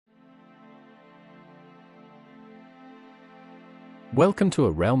Welcome to a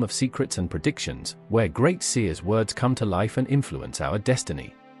realm of secrets and predictions, where great seers' words come to life and influence our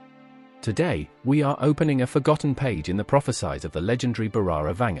destiny. Today, we are opening a forgotten page in the prophecies of the legendary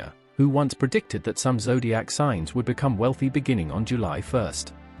Vanga, who once predicted that some zodiac signs would become wealthy beginning on July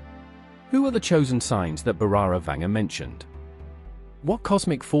 1st. Who are the chosen signs that Vanga mentioned? What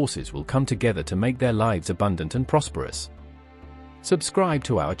cosmic forces will come together to make their lives abundant and prosperous? Subscribe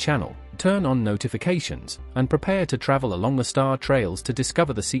to our channel, turn on notifications, and prepare to travel along the star trails to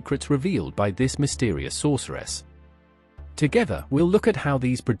discover the secrets revealed by this mysterious sorceress. Together, we'll look at how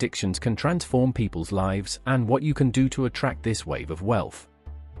these predictions can transform people's lives and what you can do to attract this wave of wealth.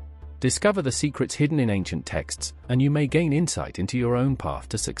 Discover the secrets hidden in ancient texts, and you may gain insight into your own path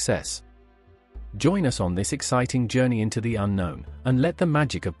to success. Join us on this exciting journey into the unknown, and let the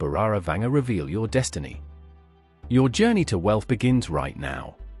magic of Vanga reveal your destiny. Your journey to wealth begins right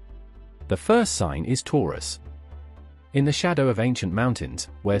now. The first sign is Taurus. In the shadow of ancient mountains,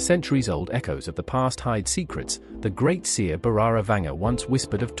 where centuries-old echoes of the past hide secrets, the great seer Vanga once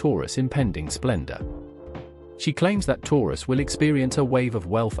whispered of Taurus' impending splendor. She claims that Taurus will experience a wave of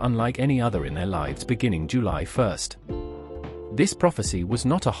wealth unlike any other in their lives beginning July 1st. This prophecy was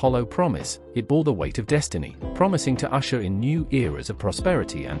not a hollow promise, it bore the weight of destiny, promising to usher in new eras of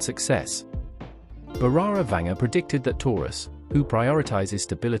prosperity and success. Vanga predicted that Taurus, who prioritizes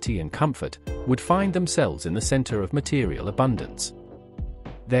stability and comfort, would find themselves in the center of material abundance.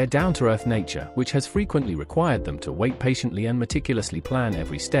 Their down-to-earth nature, which has frequently required them to wait patiently and meticulously plan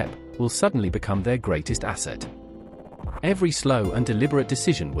every step, will suddenly become their greatest asset. Every slow and deliberate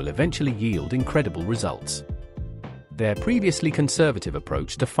decision will eventually yield incredible results. Their previously conservative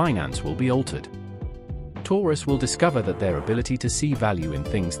approach to finance will be altered. Taurus will discover that their ability to see value in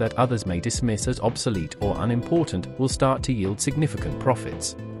things that others may dismiss as obsolete or unimportant will start to yield significant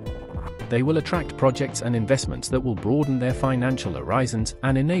profits. They will attract projects and investments that will broaden their financial horizons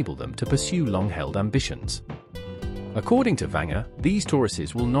and enable them to pursue long-held ambitions. According to Vanga, these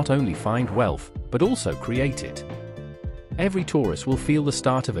Tauruses will not only find wealth, but also create it. Every Taurus will feel the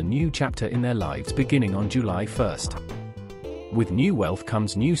start of a new chapter in their lives beginning on July 1st. With new wealth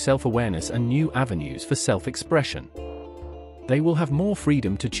comes new self-awareness and new avenues for self-expression. They will have more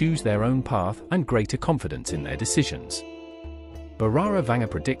freedom to choose their own path and greater confidence in their decisions. Vanga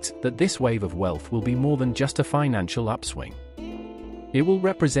predicts that this wave of wealth will be more than just a financial upswing. It will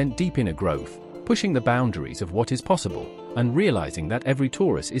represent deep inner growth, pushing the boundaries of what is possible, and realizing that every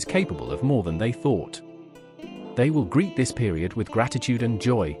Taurus is capable of more than they thought. They will greet this period with gratitude and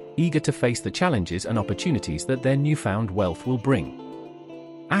joy, eager to face the challenges and opportunities that their newfound wealth will bring.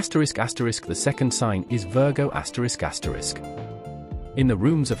 The second sign is Virgo ***. In the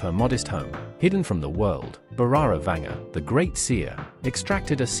rooms of her modest home, hidden from the world, Vanga, the great seer,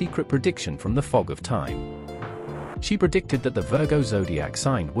 extracted a secret prediction from the fog of time. She predicted that the Virgo zodiac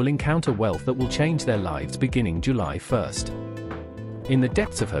sign will encounter wealth that will change their lives beginning July 1st. In the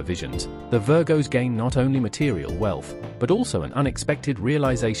depths of her visions, the Virgos gain not only material wealth, but also an unexpected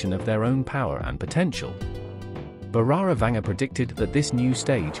realization of their own power and potential. Vanga predicted that this new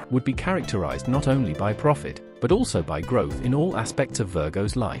stage would be characterized not only by profit, but also by growth in all aspects of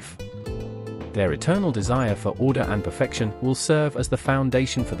Virgo's life. Their eternal desire for order and perfection will serve as the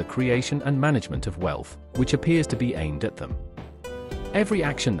foundation for the creation and management of wealth, which appears to be aimed at them. Every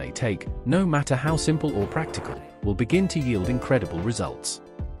action they take, no matter how simple or practical, will begin to yield incredible results.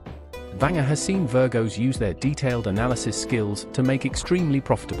 Vanga has seen Virgos use their detailed analysis skills to make extremely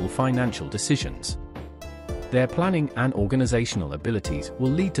profitable financial decisions. Their planning and organizational abilities will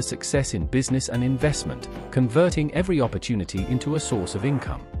lead to success in business and investment, converting every opportunity into a source of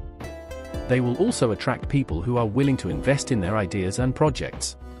income. They will also attract people who are willing to invest in their ideas and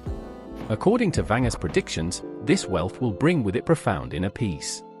projects. According to Vanga's predictions, this wealth will bring with it profound inner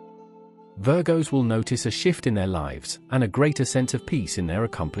peace. Virgos will notice a shift in their lives and a greater sense of peace in their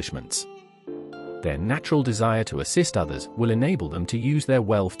accomplishments. Their natural desire to assist others will enable them to use their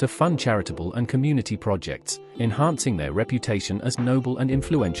wealth to fund charitable and community projects, enhancing their reputation as noble and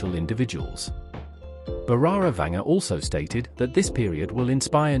influential individuals. Vanga also stated that this period will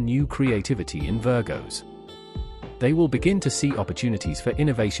inspire new creativity in Virgos. They will begin to see opportunities for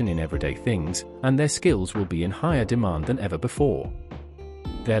innovation in everyday things, and their skills will be in higher demand than ever before.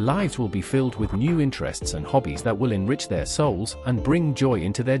 Their lives will be filled with new interests and hobbies that will enrich their souls and bring joy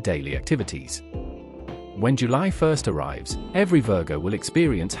into their daily activities. When July 1st arrives, every Virgo will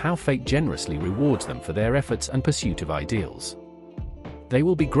experience how fate generously rewards them for their efforts and pursuit of ideals. They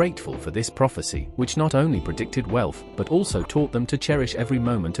will be grateful for this prophecy, which not only predicted wealth, but also taught them to cherish every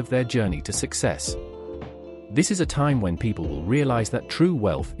moment of their journey to success. This is a time when people will realize that true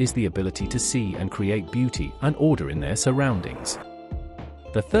wealth is the ability to see and create beauty and order in their surroundings.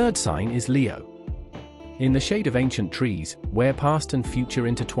 The third sign is Leo. In the shade of ancient trees, where past and future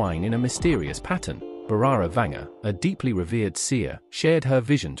intertwine in a mysterious pattern, Vanga, a deeply revered seer, shared her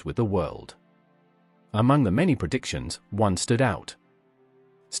visions with the world. Among the many predictions, one stood out.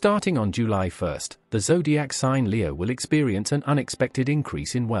 Starting on July 1st, the zodiac sign Leo will experience an unexpected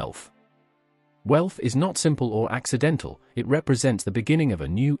increase in wealth. Wealth is not simple or accidental, it represents the beginning of a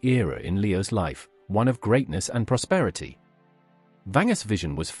new era in Leo's life, one of greatness and prosperity. Vanga's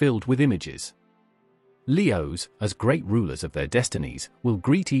vision was filled with images. Leos, as great rulers of their destinies, will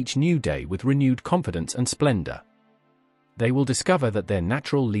greet each new day with renewed confidence and splendor. They will discover that their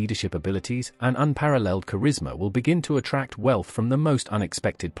natural leadership abilities and unparalleled charisma will begin to attract wealth from the most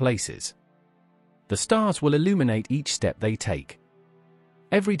unexpected places. The stars will illuminate each step they take.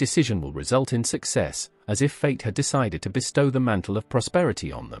 Every decision will result in success, as if fate had decided to bestow the mantle of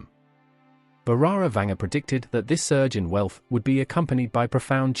prosperity on them. Vanga predicted that this surge in wealth would be accompanied by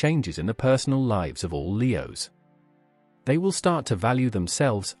profound changes in the personal lives of all Leos. They will start to value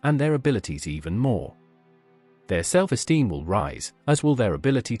themselves and their abilities even more. Their self-esteem will rise, as will their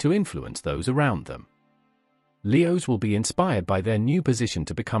ability to influence those around them. Leos will be inspired by their new position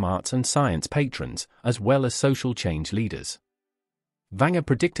to become arts and science patrons, as well as social change leaders. Vanga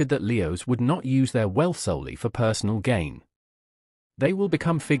predicted that Leos would not use their wealth solely for personal gain. They will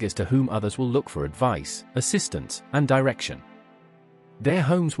become figures to whom others will look for advice, assistance, and direction. Their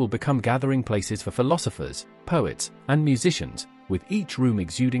homes will become gathering places for philosophers, poets, and musicians, with each room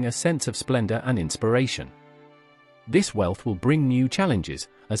exuding a sense of splendor and inspiration. This wealth will bring new challenges,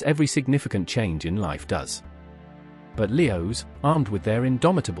 as every significant change in life does. But Leos, armed with their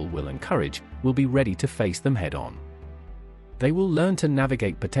indomitable will and courage, will be ready to face them head-on. They will learn to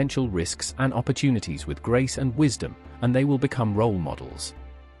navigate potential risks and opportunities with grace and wisdom, and they will become role models.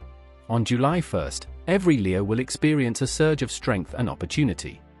 On July 1st, every Leo will experience a surge of strength and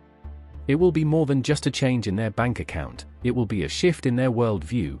opportunity. It will be more than just a change in their bank account, it will be a shift in their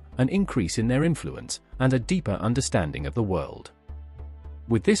worldview, an increase in their influence, and a deeper understanding of the world.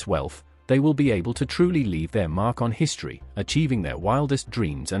 With this wealth, they will be able to truly leave their mark on history, achieving their wildest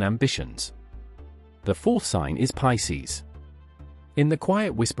dreams and ambitions. The fourth sign is Pisces. In the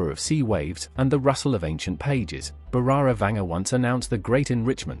quiet whisper of sea waves and the rustle of ancient pages, Vanga once announced the great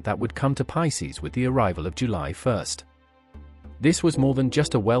enrichment that would come to Pisces with the arrival of July 1st. This was more than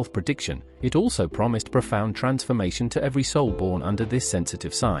just a wealth prediction, it also promised profound transformation to every soul born under this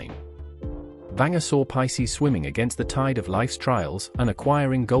sensitive sign. Vanga saw Pisces swimming against the tide of life's trials and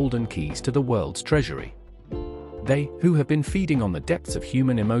acquiring golden keys to the world's treasury. They, who have been feeding on the depths of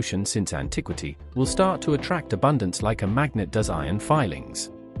human emotion since antiquity, will start to attract abundance like a magnet does iron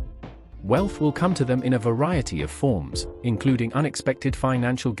filings. Wealth will come to them in a variety of forms, including unexpected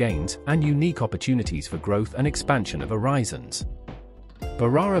financial gains and unique opportunities for growth and expansion of horizons.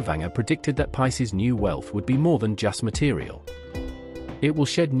 Vanga predicted that Pisces' new wealth would be more than just material. It will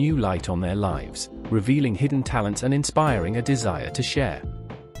shed new light on their lives, revealing hidden talents and inspiring a desire to share.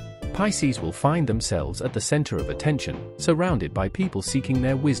 Pisces will find themselves at the center of attention, surrounded by people seeking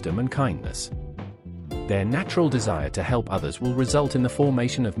their wisdom and kindness. Their natural desire to help others will result in the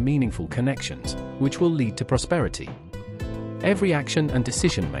formation of meaningful connections, which will lead to prosperity. Every action and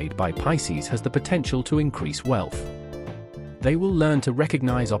decision made by Pisces has the potential to increase wealth. They will learn to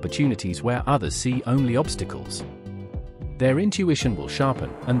recognize opportunities where others see only obstacles. Their intuition will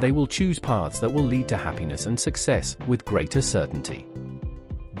sharpen, and they will choose paths that will lead to happiness and success with greater certainty.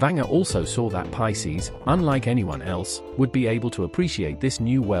 Vanga also saw that Pisces, unlike anyone else, would be able to appreciate this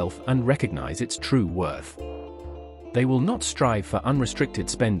new wealth and recognize its true worth. They will not strive for unrestricted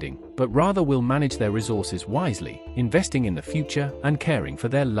spending, but rather will manage their resources wisely, investing in the future and caring for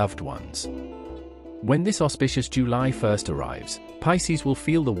their loved ones. When this auspicious July 1st arrives, Pisces will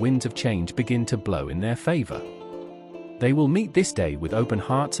feel the winds of change begin to blow in their favor. They will meet this day with open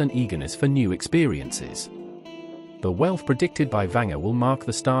hearts and eagerness for new experiences. The wealth predicted by Vanga will mark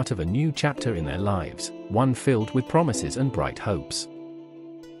the start of a new chapter in their lives, one filled with promises and bright hopes.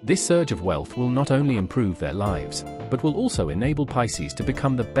 This surge of wealth will not only improve their lives, but will also enable Pisces to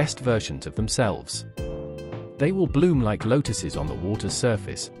become the best versions of themselves. They will bloom like lotuses on the water's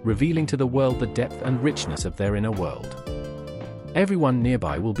surface, revealing to the world the depth and richness of their inner world. Everyone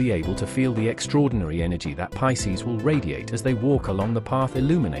nearby will be able to feel the extraordinary energy that Pisces will radiate as they walk along the path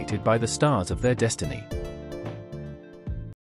illuminated by the stars of their destiny.